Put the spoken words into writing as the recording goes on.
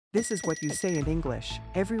This is what you say in English.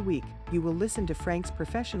 Every week, you will listen to Frank's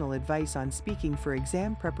professional advice on speaking for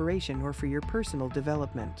exam preparation or for your personal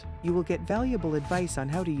development. You will get valuable advice on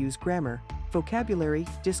how to use grammar, vocabulary,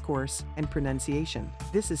 discourse, and pronunciation.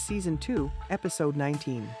 This is Season 2, Episode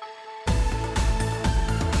 19.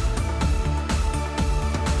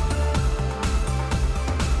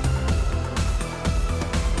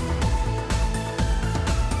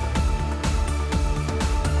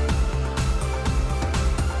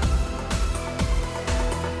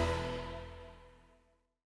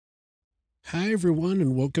 Hi, everyone,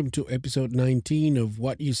 and welcome to episode 19 of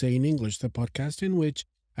What You Say in English, the podcast in which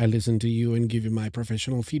I listen to you and give you my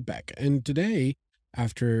professional feedback. And today,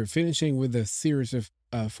 after finishing with a series of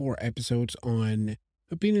 4 episodes on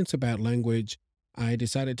opinions about language, I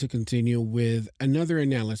decided to continue with another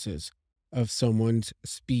analysis of someone's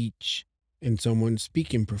speech and someone's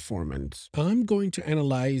speaking performance. I'm going to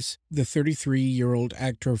analyze the 33-year-old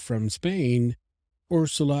actor from Spain,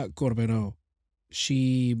 Ursula Corberó.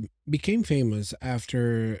 She became famous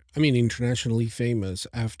internationally famous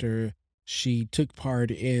after she took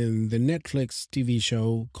part in the Netflix TV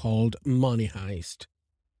show called Money Heist.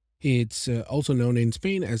 It's also known in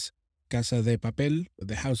Spain as Casa de Papel,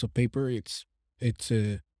 the House of Paper. It's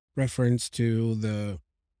a reference to the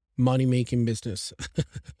money-making business.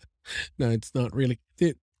 No, it's not really.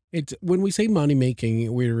 It's when we say money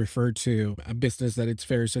making, we refer to a business that it's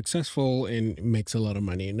very successful and makes a lot of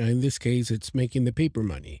money. Now, in this case, it's making the paper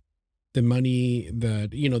money, the money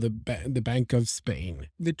that the Bank of Spain.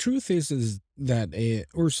 The truth is that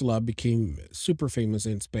Ursula became super famous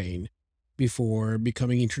in Spain before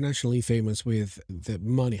becoming internationally famous with the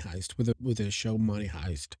Money Heist, with the show Money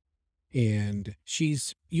Heist, and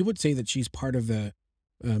you would say that she's part of the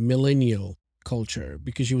millennial culture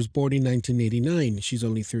because she was born in 1989. She's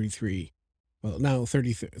only 33. Well, now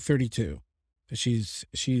 32.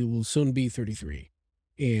 She will soon be 33.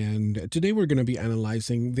 And today we're going to be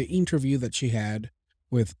analyzing the interview that she had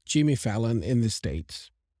with Jimmy Fallon in the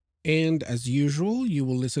States. And as usual, you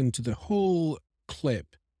will listen to the whole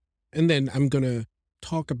clip. And then I'm going to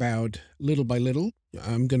talk about little by little.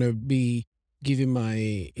 I'm going to be giving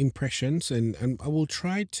my impressions, and I will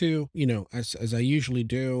try to, as I usually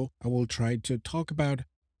do, I will try to talk about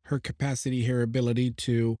her capacity, her ability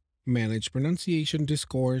to manage pronunciation,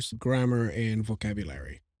 discourse, grammar, and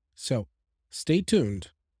vocabulary. So stay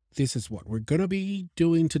tuned. This is what we're going to be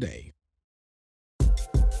doing today.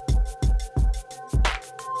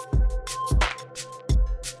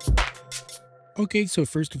 Okay, so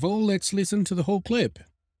first of all, let's listen to the whole clip.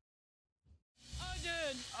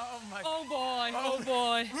 Oh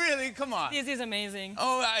boy. Really? Come on. This is amazing.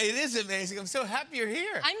 Oh, it is amazing. I'm so happy you're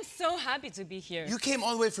here. I'm so happy to be here. You came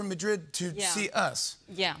all the way from Madrid to see us.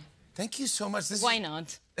 Yeah. Thank you so much. Why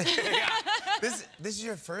not? Yeah. This is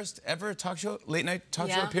your first ever late night talk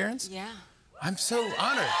show appearance? Yeah. I'm so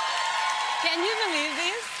honored. Can you believe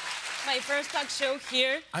this? My first talk show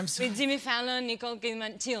here with Jimmy Fallon, Nicole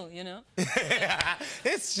Kidman. Chill, Yeah,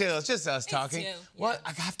 it's chill. It's just us talking. Chill, Well,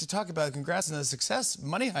 I have to talk about it. Congrats on the success.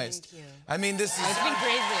 Money Heist. Thank you. I mean, this is... It's been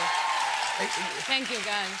crazy. Thank you,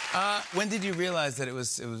 guys. When did you realize that it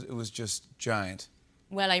was just giant?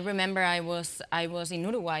 Well, I remember I was in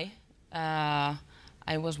Uruguay. I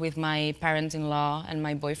was with my parents-in-law and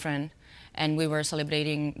my boyfriend, and we were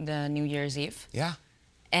celebrating the New Year's Eve. Yeah.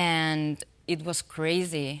 And it was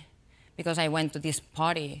crazy, because I went to this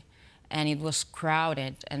party and it was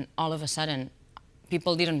crowded, and all of a sudden,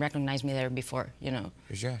 people didn't recognize me there before,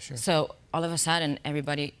 Yeah, sure. So all of a sudden,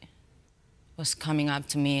 everybody was coming up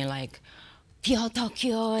to me like, Tío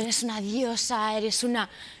Tokyo, eres una diosa, eres una...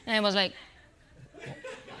 And I was like,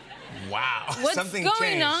 wow. what's Something going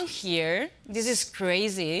changed. on here? This is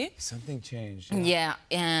crazy. Something changed. Yeah,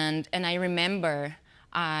 and I remember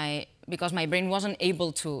because my brain wasn't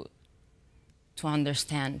able to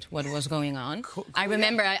understand what was going on. Cool, I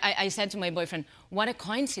remember I said to my boyfriend, what a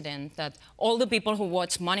coincidence that all the people who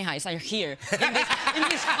watch Money Heist are here in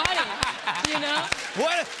this party,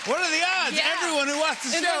 What are the odds? Yeah. Everyone who watched the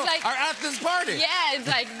show are at this party. Yeah, it's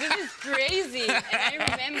like, this is crazy. And I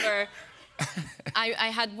remember I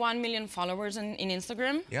had 1 million followers in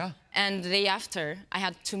Instagram. Yeah. And the day after, I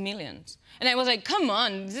had 2 million. And I was like, come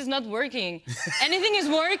on, this is not working. Anything is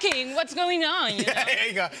working. What's going on? Yeah, there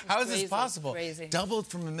you go. How is this possible? Crazy. Doubled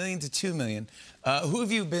from 1 million to 2 million. Who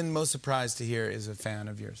have you been most surprised to hear is a fan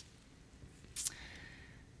of yours?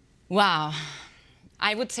 Wow.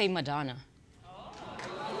 I would say Madonna.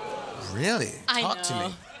 Really? Talk to know.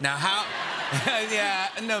 me. Now, how... yeah,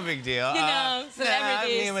 no big deal.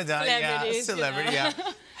 Celebrities. Madonna, Celebrities, celebrity, yeah.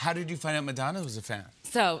 How did you find out Madonna was a fan?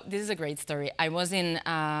 So this is a great story. I was in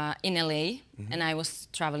LA, and I was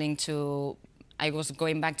traveling to. I was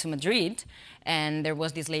going back to Madrid, and there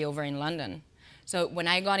was this layover in London. So when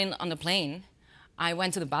I got in on the plane, I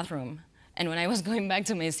went to the bathroom, and when I was going back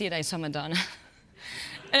to my seat, I saw Madonna,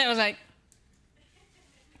 and I was like,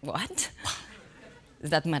 "What? Is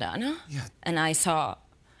that Madonna?" Yeah. And I saw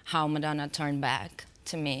how Madonna turned back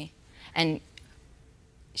to me, and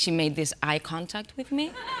she made this eye contact with me.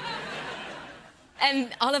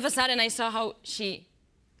 And all of a sudden, I saw how she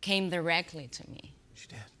came directly to me. She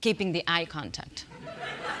did. Keeping the eye contact.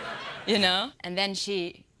 You know? And then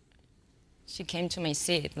she came to my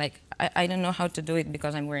seat. Like, I don't know how to do it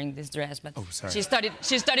because I'm wearing this dress, but oh, sorry.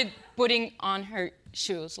 She started putting on her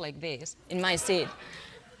shoes like this in my seat.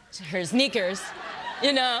 Her sneakers,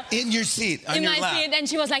 you know. In your seat, on your lap. In my seat, and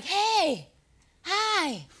she was like, "Hey,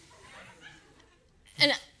 hi."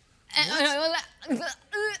 And I was like,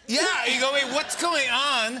 Yeah, you go, wait, what's going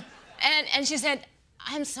on? and she said,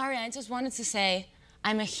 "I'm sorry, I just wanted to say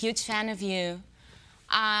I'm a huge fan of you.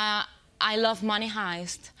 I love Money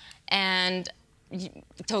Heist, and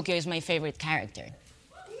Tokyo is my favorite character."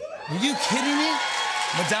 Are you kidding me?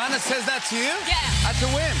 Madonna says that to you? Yeah. That's a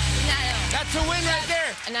win. No. That's a win right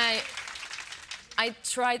there. And I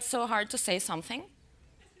tried so hard to say something,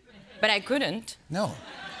 but I couldn't. No.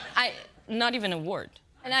 Not even a word.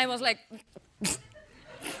 And I was like...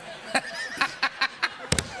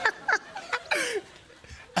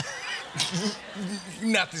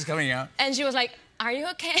 Nothing's coming out. And she was like, "Are you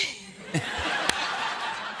okay?"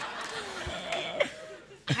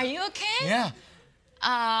 "Are you okay?" Yeah.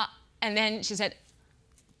 And then she said,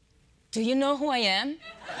 "Do you know who I am?"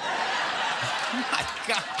 Oh my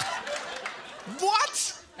God.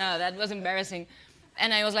 What? No, that was embarrassing.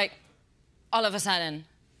 And I was like, all of a sudden,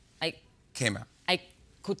 Came out. I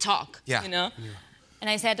could talk, Yeah. you know? Yeah. And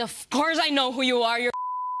I said, "Of course I know who you are. You're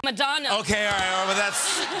Madonna." Okay, all right, but that's...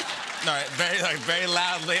 All right, very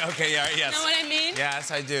loudly. Okay, yeah, yes. You know what I mean?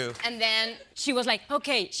 Yes, I do. And then she was like,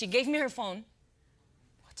 "Okay." She gave me her phone.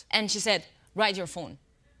 What? And she said, "Write your phone.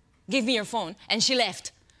 Give me your phone." And she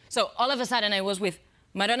left. So all of a sudden, I was with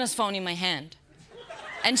Madonna's phone in my hand.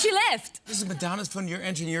 And she left. This is Madonna's phone. You're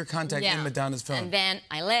entering your contact in Madonna's phone. And then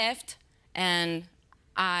I left, and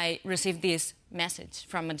I received this message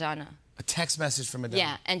from Madonna. A text message from Madonna.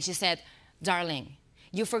 Yeah, and she said, "Darling,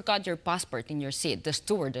 you forgot your passport in your seat. The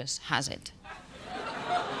stewardess has it."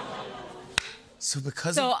 So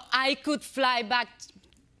because So I could fly back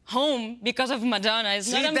home because of Madonna. It's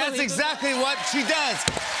See, not that's unbelievable. exactly what she does.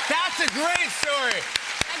 That's a great story.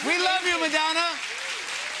 We love you, Madonna.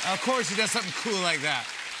 Of course, she does something cool like that.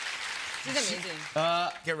 She's amazing.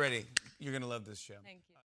 Get ready. You're going to love this show. Thank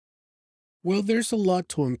you. Well, there's a lot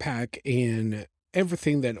to unpack in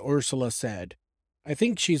everything that Ursula said. I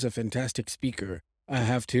think she's a fantastic speaker. I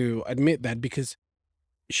have to admit that because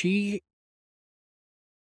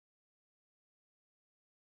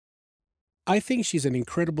I think she's an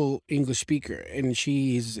incredible English speaker, and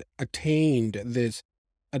she's attained this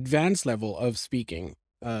advanced level of speaking.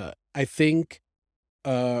 I think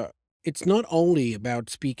it's not only about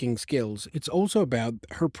speaking skills, it's also about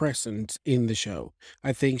her presence in the show.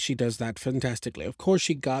 I think she does that fantastically. Of course,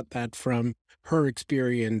 she got that from her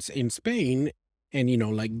experience in Spain and,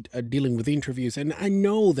 dealing with interviews. And I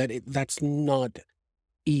know that that's not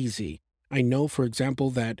easy. I know, for example,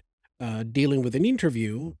 that dealing with an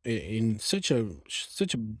interview in such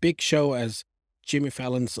a big show as Jimmy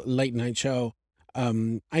Fallon's late night show,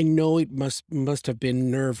 I know it must have been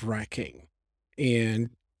nerve-wracking. And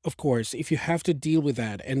of course, if you have to deal with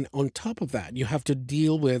that, and on top of that, you have to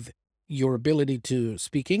deal with your ability to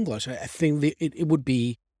speak English, I think it would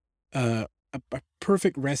be a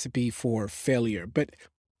perfect recipe for failure. But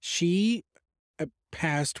she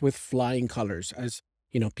passed with flying colors, as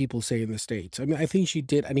people say in the States. I mean, I think she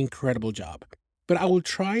did an incredible job. But I will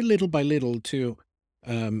try little by little to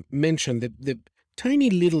mention the tiny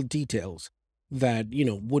little details that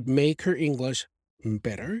would make her English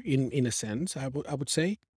better in a sense, I would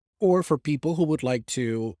say, or for people who would like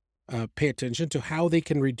to pay attention to how they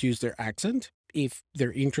can reduce their accent if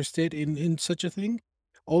they're interested in such a thing.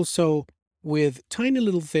 Also, with tiny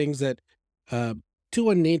little things that to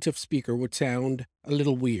a native speaker would sound a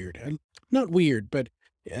little weird. Not weird, but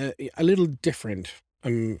a little different,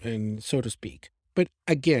 and so to speak. But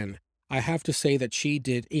again, I have to say that she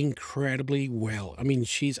did incredibly well. I mean,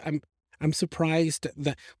 I'm surprised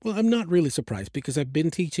that, well, I'm not really surprised because I've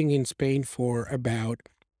been teaching in Spain for about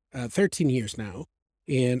 13 years now.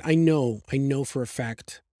 And I know for a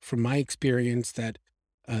fact from my experience that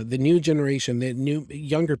the new generation, the new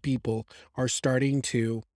younger people are starting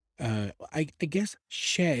to I guess,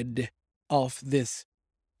 shed off this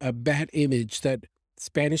bad image that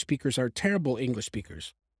Spanish speakers are terrible English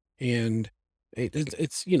speakers. And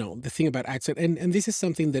it's the thing about accent. And this is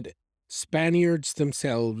something that Spaniards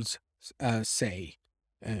themselves say,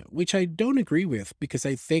 which I don't agree with, because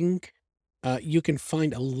I think you can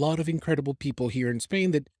find a lot of incredible people here in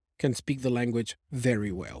Spain that can speak the language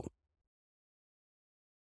very well.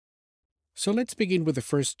 So let's begin with the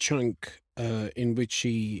first chunk in which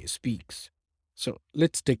she speaks. So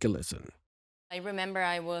let's take a listen. I remember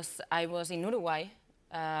I was in Uruguay.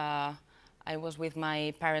 I was with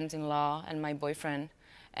my parents-in-law and my boyfriend,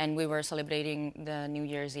 and we were celebrating the New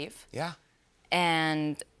Year's Eve. Yeah.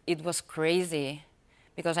 And it was crazy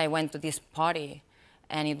because I went to this party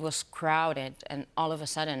and it was crowded, and all of a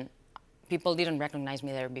sudden, people didn't recognize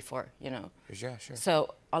me there before, Yeah, sure.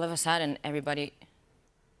 So all of a sudden, everybody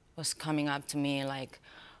was coming up to me like,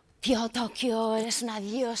 Tío Tokyo, eres una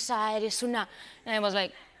diosa, eres una... And I was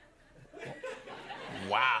like,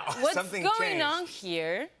 Wow. what's Something going changed. on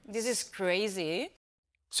here? This is crazy.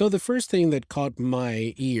 So the first thing that caught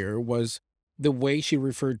my ear was the way she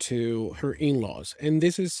referred to her in-laws. And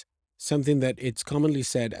this is something that it's commonly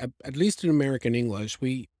said, at least in American English,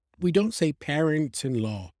 we don't say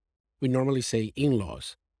parents-in-law. We normally say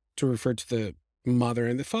in-laws to refer to the mother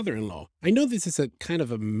and the father-in-law. I know this is a kind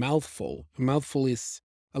of a mouthful. A mouthful is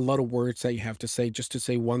a lot of words that you have to say just to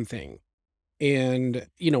say one thing. And,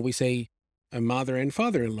 we say a mother and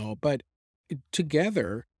father-in-law, but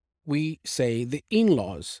together we say the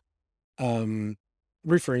in-laws,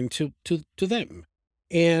 referring to them.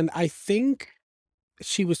 And I think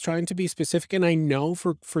she was trying to be specific. And I know,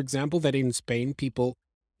 for example, that in Spain, people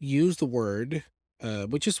use the word,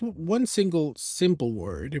 which is one single simple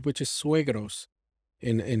word, which is suegros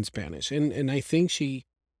in Spanish. And I think she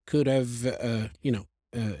could have,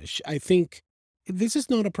 I think this is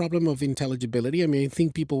not a problem of intelligibility. I mean, I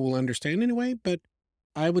think people will understand anyway, but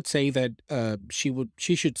I would say that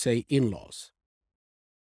she should say in-laws.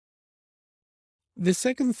 The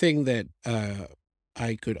second thing that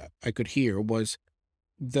I could hear was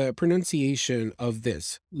the pronunciation of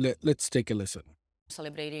this. Let's take a listen.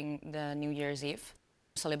 Celebrating the New Year's Eve.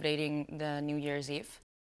 Celebrating the New Year's Eve.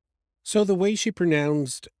 So the way she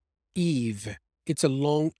pronounced Eve, it's a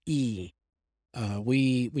long E.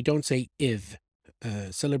 We don't say Iv.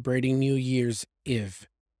 Celebrating New Year's Eve.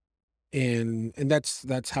 And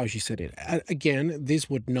that's how she said it. Again, this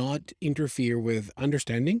would not interfere with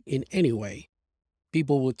understanding in any way.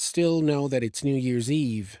 People would still know that it's New Year's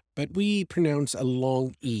Eve, but we pronounce a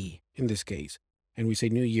long E in this case. And we say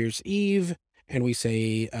New Year's Eve, and we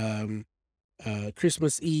say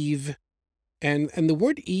Christmas Eve. And the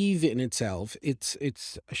word Eve in itself, it's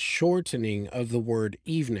a shortening of the word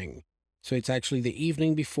evening. So it's actually the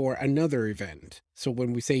evening before another event. So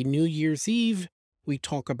when we say New Year's Eve, we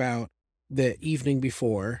talk about the evening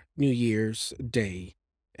before New Year's Day.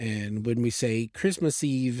 And when we say Christmas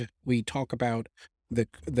Eve, we talk about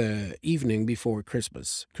the evening before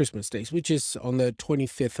Christmas Days, which is on the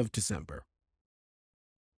 25th of December.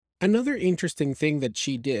 Another interesting thing that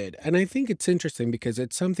she did, and I think it's interesting because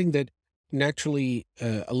it's something that naturally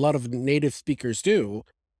a lot of native speakers do,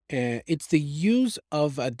 it's the use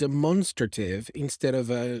of a demonstrative instead of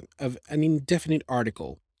an indefinite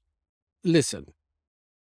article. Listen.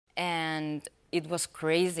 And it was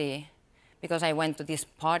crazy because I went to this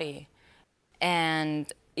party.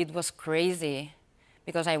 And it was crazy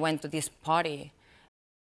because I went to this party.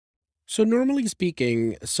 So normally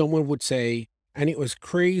speaking, someone would say, and it was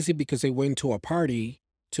crazy because they went to a party,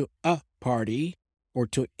 or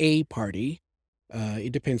to a party.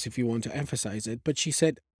 It depends if you want to emphasize it. But she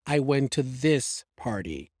said, I went to this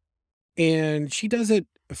party. And she does it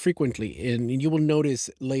frequently. And you will notice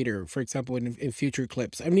later, for example, in future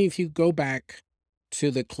clips. I mean, if you go back to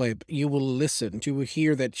the clip, you will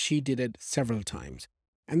hear that she did it several times.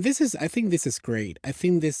 And I think this is great. I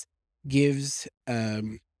think this gives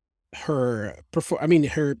her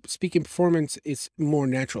speaking performance is more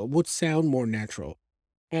natural, would sound more natural.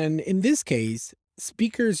 And in this case,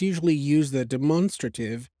 speakers usually use the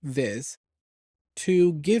demonstrative this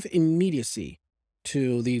to give immediacy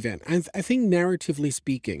to the event. I think narratively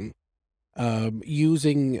speaking,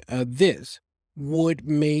 using this would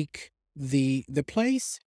make the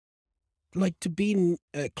place like to be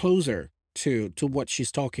closer to what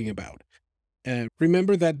she's talking about.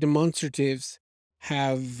 Remember that demonstratives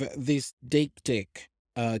have this deictic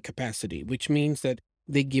capacity, which means that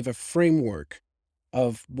they give a framework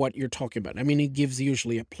of what you're talking about. I mean, it gives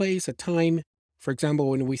usually a place, a time. For example,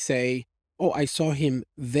 when we say, oh, I saw him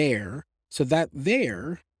there. So that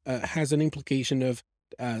there has an implication of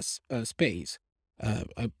space.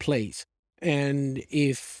 place. And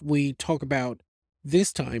if we talk about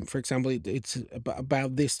this time, for example, it's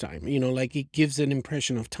about this time, like it gives an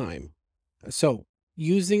impression of time. So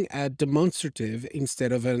using a demonstrative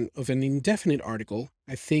instead of an indefinite article,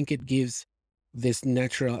 I think it gives this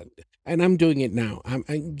natural, and I'm doing it now.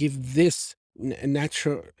 I give this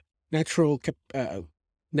natural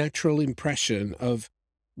impression of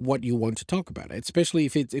what you want to talk about, especially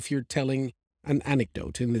if you're telling an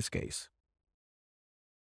anecdote in this case.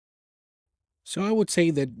 So I would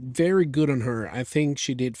say that very good on her. I think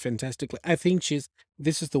she did fantastically. I think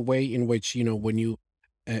this is the way in which, when you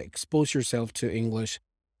expose yourself to English,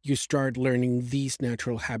 you start learning these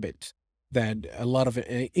natural habits that a lot of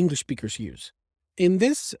English speakers use. In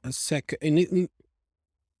this in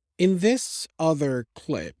this other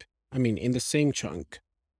clip, I mean, in the same chunk,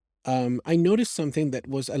 I noticed something that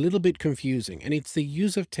was a little bit confusing, and it's the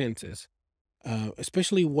use of tenses,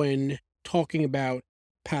 especially when talking about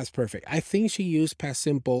past perfect. I think she used past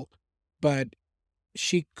simple, but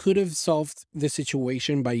she could have solved the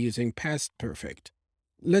situation by using past perfect.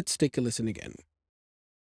 Let's take a listen again.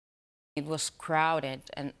 It was crowded,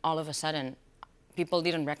 and all of a sudden, people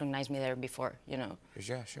didn't recognize me there before, Yeah,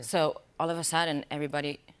 sure. So all of a sudden,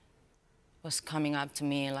 everybody was coming up to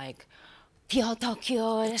me like, Tio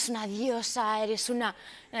Tokyo, eres una diosa, eres una...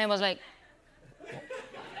 And I was like...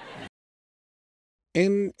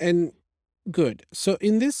 And good. So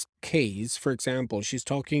in this case, for example, she's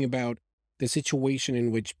talking about the situation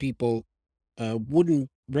in which people wouldn't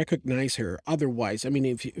recognize her otherwise. I mean,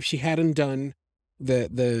 if she hadn't done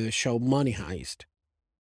the show Money Heist.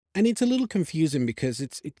 And it's a little confusing because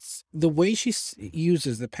it's the way she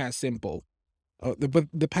uses the past simple,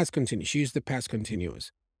 the past continuous. She used the past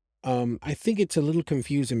continuous. I think it's a little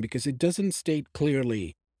confusing because it doesn't state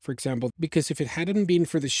clearly, for example, because if it hadn't been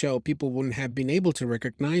for the show, people wouldn't have been able to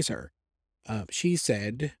recognize her. She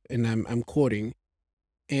said, and I'm quoting,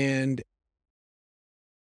 and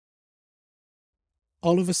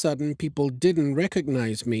all of a sudden people didn't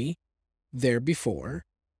recognize me there before.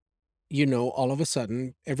 All of a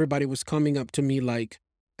sudden everybody was coming up to me like,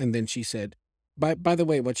 and then she said, by the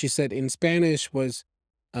way, what she said in Spanish was,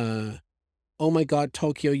 oh my God,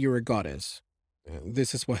 Tokyo, you're a goddess.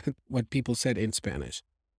 This is what people said in Spanish.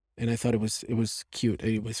 And I thought it was cute.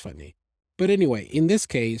 It was funny. But anyway, in this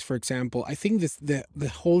case, for example, I think the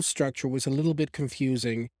whole structure was a little bit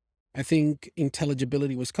confusing. I think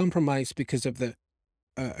intelligibility was compromised because of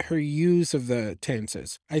her use of the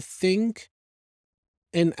tenses. I think,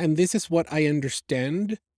 and this is what I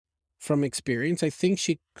understand from experience, I think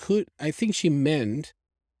she meant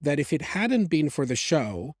that if it hadn't been for the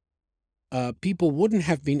show, people wouldn't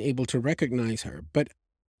have been able to recognize her. But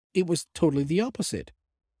it was totally the opposite.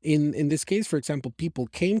 In this case, for example, people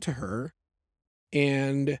came to her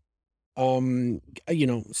and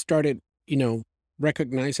started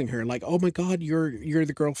recognizing her, like, oh my God, you're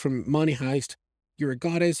the girl from Money Heist, you're a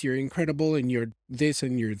goddess, you're incredible, and you're this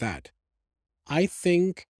and you're that. I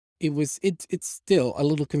think it's still a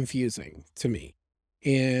little confusing to me,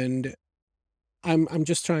 and I'm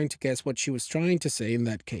just trying to guess what she was trying to say in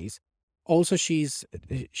that case. Also, she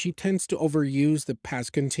tends to overuse the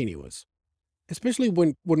past continuous, especially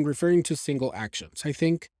when referring to single actions. I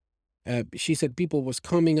think she said people was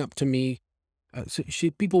coming up to me.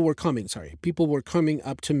 People were coming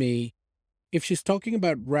up to me. If she's talking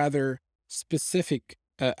about rather specific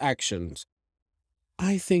actions,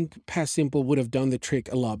 I think past simple would have done the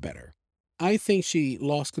trick a lot better. I think she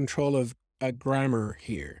lost control of grammar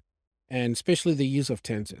here, and especially the use of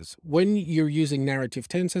tenses. When you're using narrative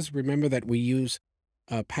tenses, remember that we use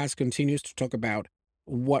past continuous to talk about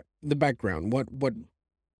what the background,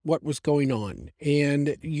 what was going on.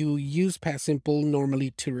 And you use past simple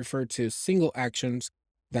normally to refer to single actions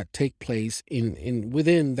that take place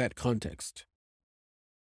within that context.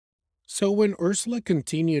 So when Ursula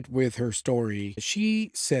continued with her story,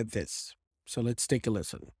 she said this. So let's take a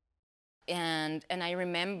listen. And I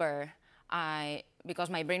remember because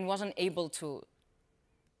my brain wasn't able to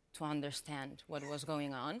understand what was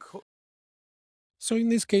going on. Cool. So in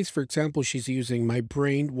this case, for example, she's using my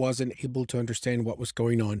brain wasn't able to understand what was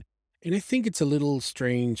going on. And I think it's a little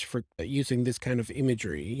strange for using this kind of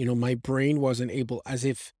imagery. My brain wasn't able, as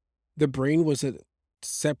if the brain was a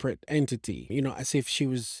separate entity, as if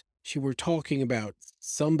she were talking about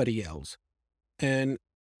somebody else. And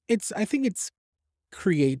I think it's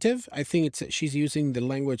creative. I think she's using the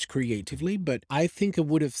language creatively, but I think it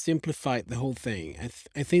would have simplified the whole thing.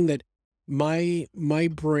 I think that my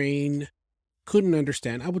brain couldn't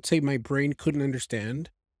understand. I would say my brain couldn't understand,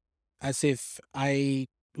 as if I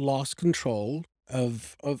lost control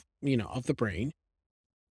of the brain.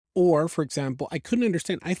 Or, for example, I couldn't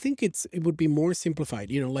understand. I think it would be more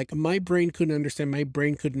simplified. Like my brain couldn't understand, my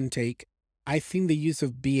brain couldn't take. I think the use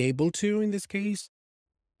of be able to in this case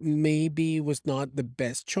maybe was not the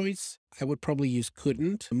best choice. I would probably use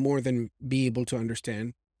couldn't more than be able to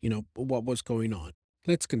understand, what was going on.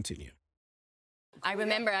 Let's continue. I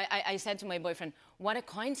remember I said to my boyfriend, what a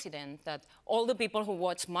coincidence that all the people who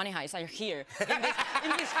watch Money Heist are here in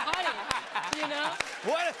this party,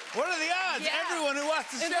 What are the odds? Yeah. Everyone who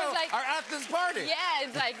watched the show are at this party. Yeah,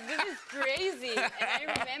 it's like, this is crazy. And I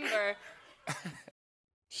remember...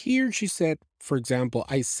 Here she said, for example,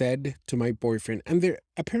 I said to my boyfriend, and there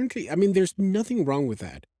apparently, there's nothing wrong with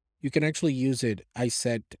that. You can actually use it. I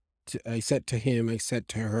said to him, I said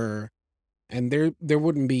to her, and there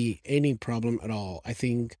wouldn't be any problem at all. I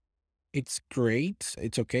think it's great.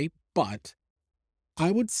 It's okay. But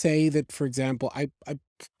I would say that, for example, I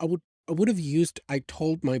would have used I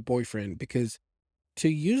told my boyfriend, because to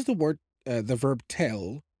use the verb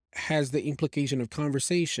tell has the implication of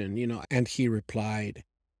conversation, and he replied.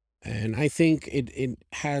 And I think it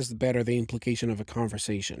has better the implication of a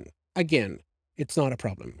conversation. Again, it's not a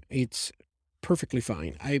problem. It's perfectly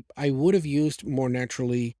fine. I would have used more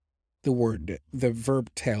naturally the verb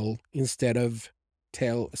tell instead of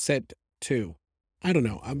said to. I don't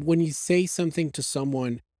know. When you say something to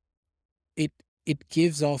someone, it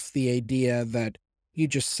gives off the idea that you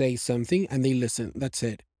just say something and they listen. That's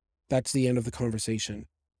it. That's the end of the conversation.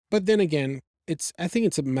 But then again, I think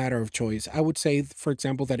it's a matter of choice. I would say, for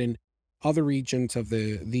example, that in other regions of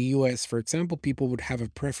the US, for example, people would have a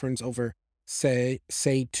preference over say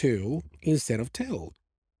to instead of tell.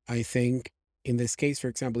 I think in this case, for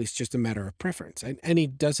example, it's just a matter of preference, and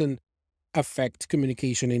it doesn't affect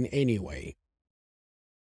communication in any way.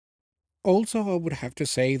 Also, I would have to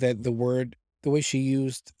say that the way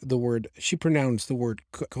she pronounced the word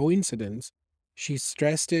coincidence, she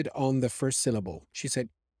stressed it on the first syllable. She said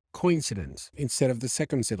coincidence instead of the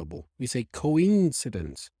second syllable. We say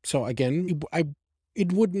coincidence. So again,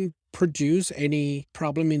 it wouldn't produce any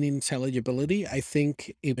problem in intelligibility. I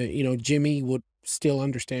think, Jimmy would still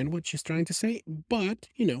understand what she's trying to say, but,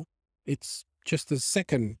 it's just the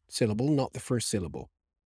second syllable, not the first syllable.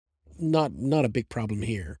 Not a big problem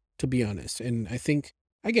here, to be honest. And I think,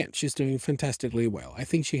 again, she's doing fantastically well. I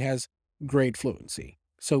think she has great fluency.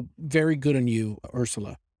 So very good on you,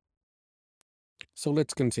 Ursula. So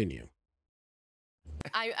let's continue.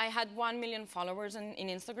 I had 1 million followers in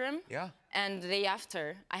Instagram. Yeah. And the day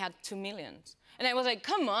after, I had 2 million. And I was like,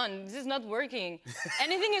 come on, this is not working.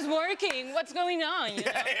 Anything is working. What's going on?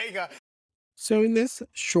 Yeah, there you go. So in this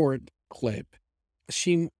short clip,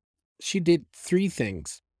 she did 3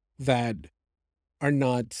 things that are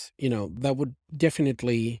not, that would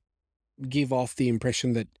definitely give off the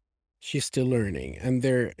impression that she's still learning. And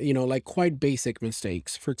they're, like quite basic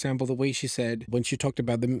mistakes. For example, the way she said, when she talked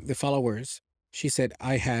about the followers, she said,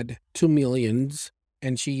 I had 2 millions,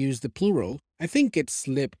 and she used the plural. I think it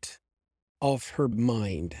slipped off her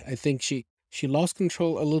mind. I think she lost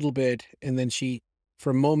control a little bit. And then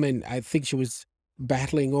for a moment, I think she was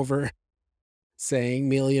battling over saying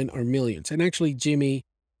million or millions. And actually,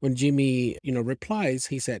 when Jimmy, replies,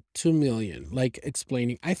 he said 2 million, like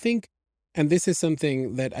explaining, I think, and this is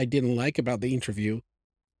something that I didn't like about the interview,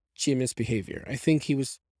 Jimmy's behavior. I think he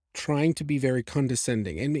was trying to be very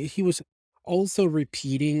condescending, and he was also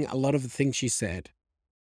repeating a lot of the things she said,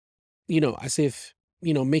 as if,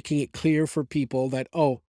 making it clear for people that,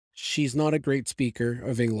 oh, she's not a great speaker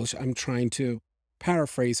of English. I'm trying to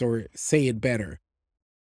paraphrase or say it better.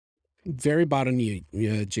 Very bad on you,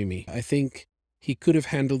 Jimmy. I think he could have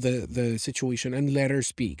handled the situation and let her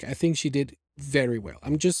speak. I think she did very well.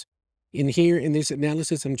 I'm just in this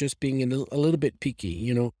analysis, I'm just being a little bit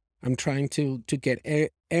picky. I'm trying to get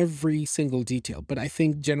every single detail. But I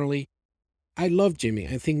think generally, I love Jimmy.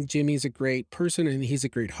 I think Jimmy's a great person and he's a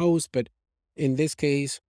great host. But in this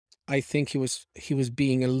case, I think he was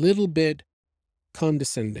being a little bit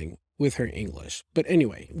condescending with her English. But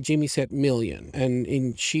anyway, Jimmy said million, and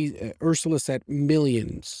Ursula said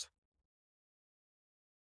millions.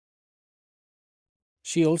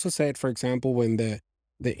 She also said, for example, when the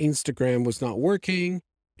Instagram was not working,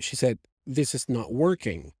 she said, this is not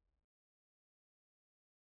working.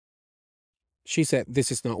 She said,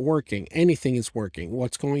 this is not working. Anything is working.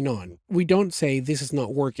 What's going on? We don't say this is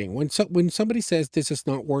not working. When somebody says this is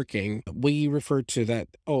not working, we refer to that,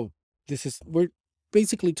 we're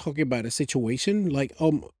basically talking about a situation like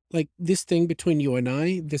this thing between you and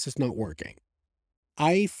I, this is not working.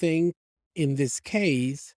 I think in this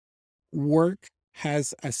case, work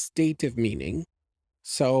has a stative meaning,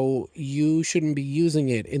 so you shouldn't be using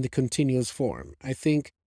it in the continuous form. I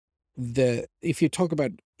think if you talk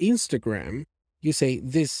about Instagram, you say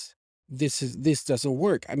this doesn't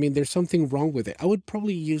work. I mean, there's something wrong with it. I would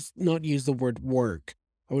probably not use the word work.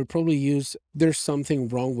 I would probably use there's something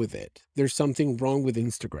wrong with it. There's something wrong with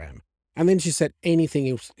Instagram. And then she said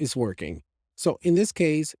anything is working. So in this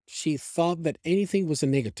case, she thought that anything was a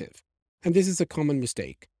negative. And this is a common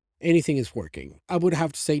mistake. Anything is working. I would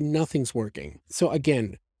have to say nothing's working. So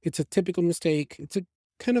again, it's a typical mistake. It's a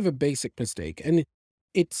kind of a basic mistake. And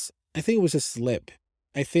I think it was a slip.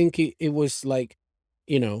 I think it was like,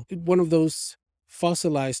 one of those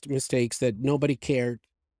fossilized mistakes that nobody cared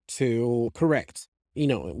to correct,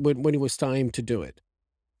 when it was time to do it.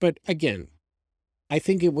 But again, I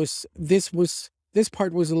think this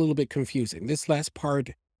part was a little bit confusing. This last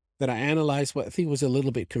part that I analyzed, I think was a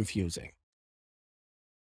little bit confusing.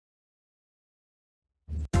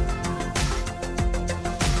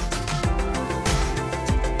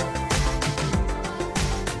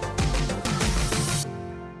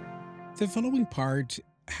 The following part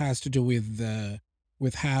has to do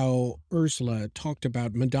with how Ursula talked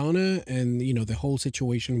about Madonna and the whole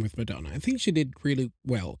situation with Madonna. I think she did really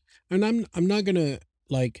well, and I'm not gonna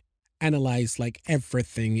analyze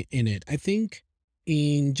everything in it. I think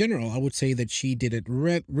in general I would say that she did it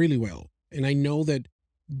really well, and I know that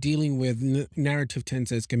dealing with narrative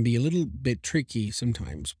tenses can be a little bit tricky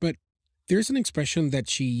sometimes, but there's an expression that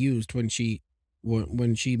she used when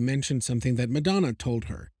she mentioned something that Madonna told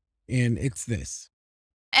her. And it's this.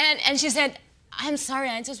 And she said, I'm sorry,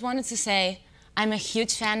 I just wanted to say, I'm a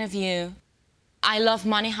huge fan of you. I love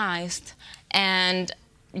Money Heist, and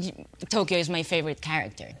Tokyo is my favorite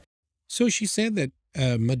character. So she said that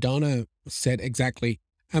Madonna said exactly,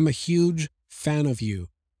 I'm a huge fan of you.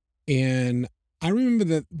 And I remember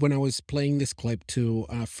that when I was playing this clip to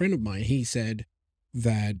a friend of mine, he said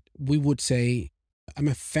that we would say, I'm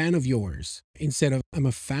a fan of yours. Instead of I'm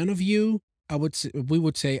a fan of you, we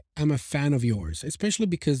would say, I'm a fan of yours, especially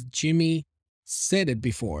because Jimmy said it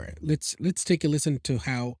before. Let's take a listen to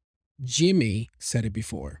how Jimmy said it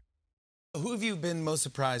before. Who have you been most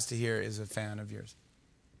surprised to hear is a fan of yours?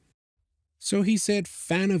 So he said,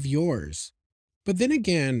 fan of yours. But then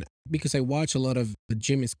again, because I watch a lot of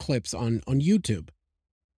Jimmy's clips on YouTube,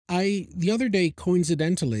 the other day,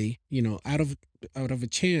 coincidentally, out of a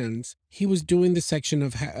chance, he was doing the section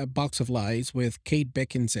of A Box of Lies with Kate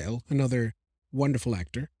Beckinsale, another wonderful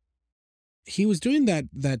actor. He was doing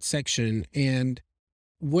that section, and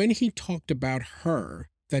when he talked about her,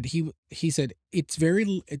 that he said it's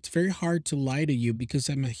very hard to lie to you because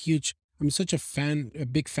I'm such a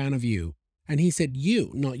big fan of you. And he said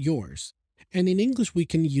you, not yours. And in English we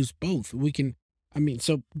can use both.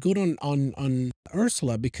 So good on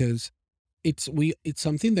Ursula, because it's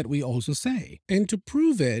something that we also say. And to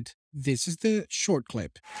prove it, this is the short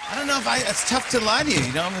clip. I don't know it's tough to lie to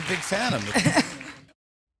you. I'm a big fan of it.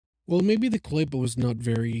 Well, maybe the clip was not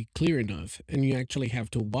very clear enough, and you actually have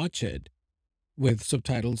to watch it with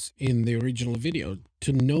subtitles in the original video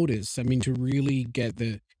to notice, to really get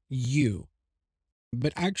the you.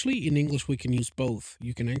 But actually in English we can use both.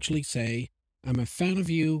 You can actually say, I'm a fan of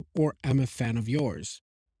you, or I'm a fan of yours.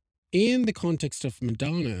 In the context of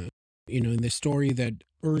Madonna, in the story that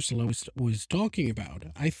Ursula was talking about,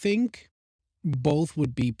 I think both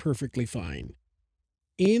would be perfectly fine.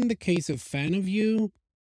 In the case of fan of you,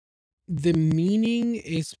 the meaning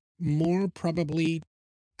is more probably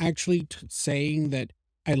actually saying that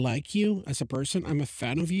I like you as a person. I'm a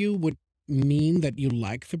fan of you would mean that you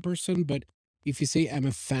like the person, but if you say I'm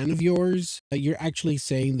a fan of yours, you're actually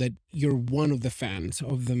saying that you're one of the fans,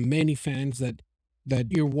 of the many fans, that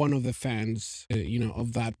you're one of the fans,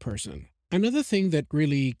 of that person. Another thing that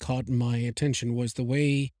really caught my attention was the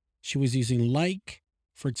way she was using like,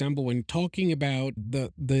 for example, when talking about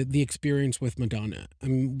the experience with Madonna.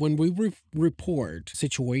 When we report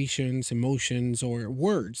situations, emotions, or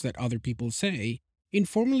words that other people say,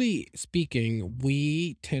 informally speaking,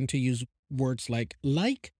 we tend to use words like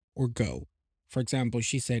or go. For example,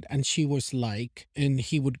 she said, and she was like, and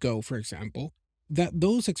he would go, for example.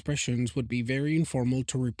 Those expressions would be very informal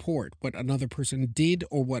to report what another person did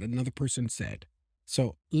or what another person said.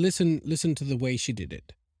 So listen to the way she did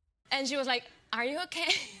it. And she was like, are you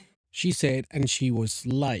okay? She said, and she was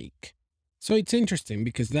like. So it's interesting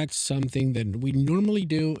because that's something that we normally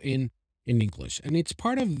do in English. And it's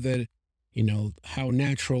part of the, how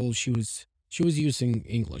natural she was using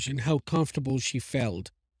English and how comfortable she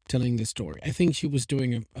felt telling the story. I think she was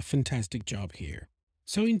doing a fantastic job here.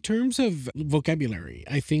 So in terms of vocabulary,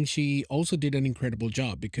 I think she also did an incredible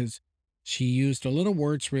job because she used a lot of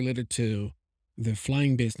words related to the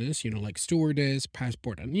flying business, like stewardess,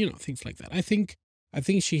 passport, and, things like that. I think I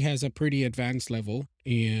think she has a pretty advanced level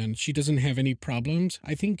and she doesn't have any problems.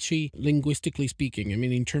 I think she, linguistically speaking, I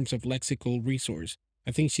mean, in terms of lexical resource,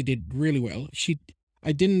 I think she did really well.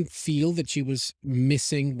 I didn't feel that she was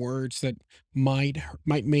missing words that might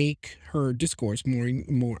make her discourse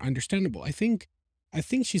more understandable. I think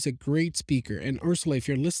she's a great speaker. And Ursula, if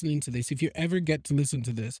you're listening to this, if you ever get to listen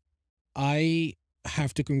to this, I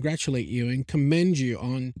have to congratulate you and commend you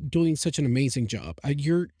on doing such an amazing job.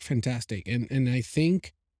 You're fantastic. And I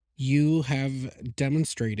think you have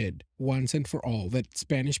demonstrated once and for all that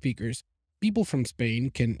Spanish speakers, people from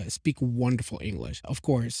Spain, can speak wonderful English. Of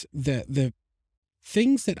course, the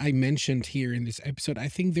things that I mentioned here in this episode, I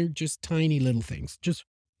think they're just tiny little things. Just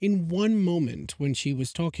in one moment when she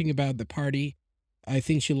was talking about the party, I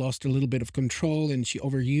think she lost a little bit of control and she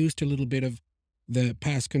overused a little bit of the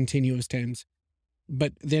past continuous tense.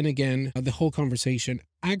 But then again, the whole conversation,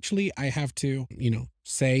 actually, I have to,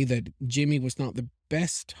 say that Jimmy was not the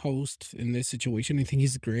best host in this situation. I think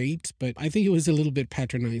he's great, but I think he was a little bit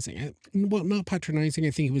patronizing. Well, not patronizing.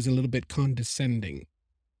 I think he was a little bit condescending,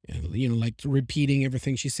 like repeating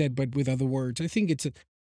everything she said, but with other words. I think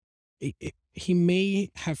he may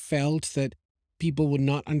have felt that people would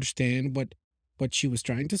not understand what she was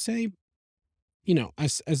trying to say.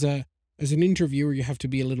 As an interviewer, you have to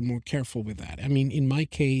be a little more careful with that. I mean, in my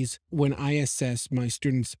case, when I assess my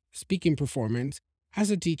students' speaking performance,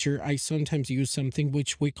 as a teacher, I sometimes use something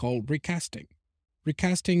which we call recasting.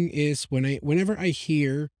 Recasting is whenever I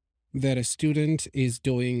hear that a student is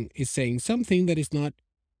saying something that is not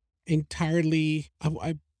entirely,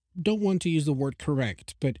 I don't want to use the word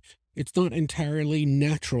correct, but it's not entirely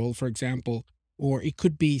natural, for example, or it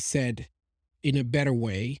could be said in a better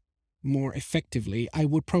way, more effectively, I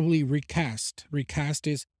would probably recast. Recast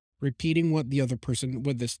is repeating what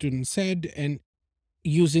the student said and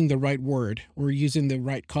using the right word or using the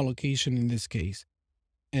right collocation in this case.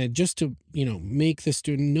 And just to, make the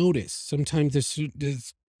student notice. Sometimes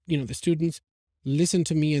the students listen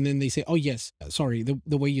to me and then they say, oh yes, sorry,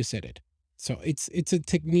 the way you said it. So it's a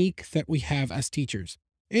technique that we have as teachers.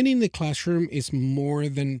 And in the classroom is more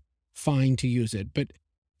than fine to use it. But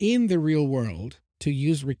in the real world, to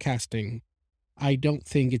use recasting, I don't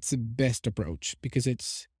think it's the best approach because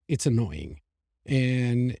it's annoying.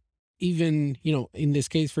 And even, in this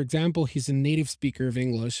case, for example, he's a native speaker of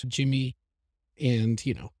English, Jimmy, and,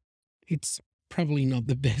 it's probably not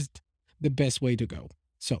the best way to go.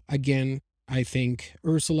 So again, I think,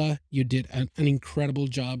 Ursula, you did an incredible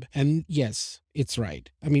job. And yes, it's right.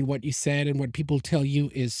 I mean, what you said and what people tell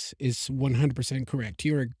you is 100% correct.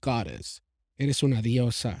 You're a goddess. Eres una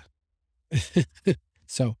diosa.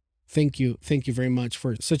 So thank you very much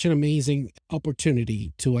for such an amazing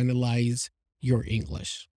opportunity to analyze your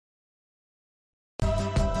English.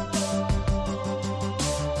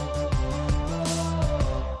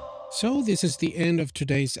 So this is the end of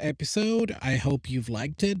today's episode. I hope you've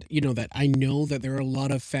liked it. I know that there are a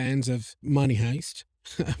lot of fans of Money Heist.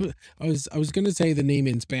 I was going to say the name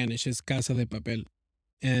in Spanish is Casa de Papel.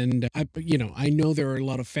 And I know there are a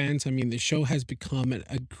lot of fans. I mean, the show has become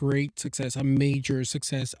a great success, a major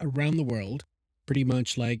success around the world, pretty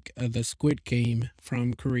much like the Squid Game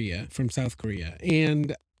from South Korea.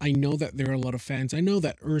 And I know that there are a lot of fans. I know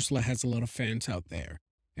that Ursula has a lot of fans out there.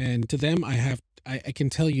 And to them, I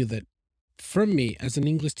can tell you that from me as an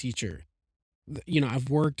English teacher,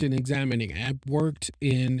 I've worked in examining. I've worked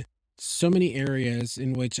in so many areas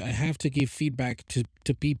in which I have to give feedback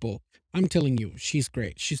to people. I'm telling you, she's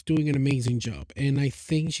great. She's doing an amazing job. And I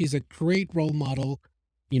think she's a great role model,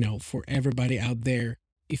 for everybody out there.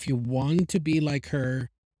 If you want to be like her,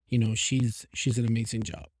 she's an amazing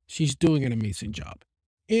job. She's doing an amazing job.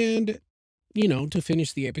 And, to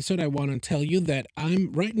finish the episode, I want to tell you that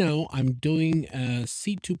I'm doing a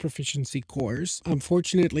C2 proficiency course.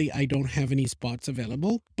 Unfortunately, I don't have any spots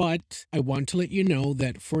available, but I want to let you know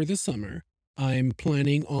that for the summer, I'm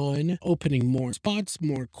planning on opening more spots,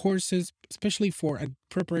 more courses, especially for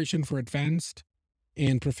preparation for advanced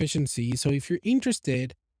and proficiency. So if you're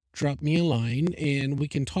interested, drop me a line and we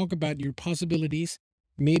can talk about your possibilities.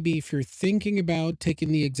 Maybe if you're thinking about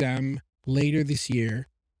taking the exam later this year,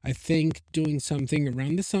 I think doing something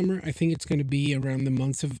around the summer, I think it's going to be around the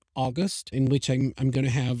month of August, in which I'm going to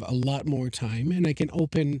have a lot more time and I can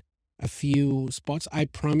open a few spots. I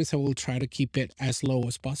promise I will try to keep it as low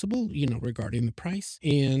as possible, regarding the price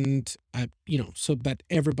and, so that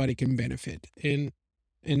everybody can benefit. And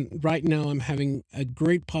right now I'm having a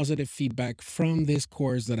great positive feedback from this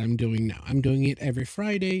course that I'm doing now. I'm doing it every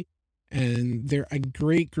Friday and they're a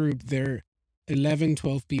great group. They're 11,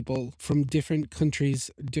 12 people from different countries,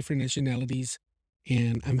 different nationalities,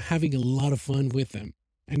 and I'm having a lot of fun with them.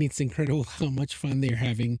 and it's incredible how much fun they're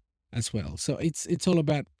having as well. So it's all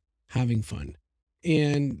about having fun.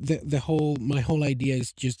 And my whole idea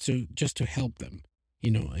is just to help them,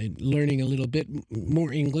 and learning a little bit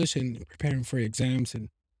more English and preparing for exams and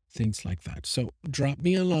things like that. So drop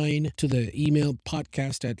me a line to the email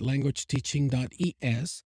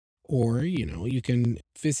podcast@languageteaching.es, or you can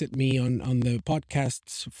visit me on the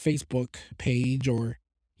podcast's Facebook page, or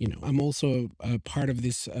I'm also a part of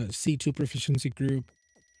this C2 proficiency group.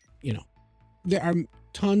 There are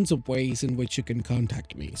tons of ways in which you can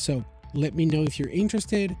contact me. So let me know if you're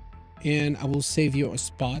interested, and I will save you a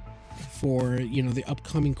spot for the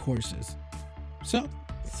upcoming courses. So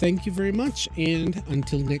thank you very much, and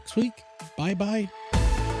until next week, bye bye.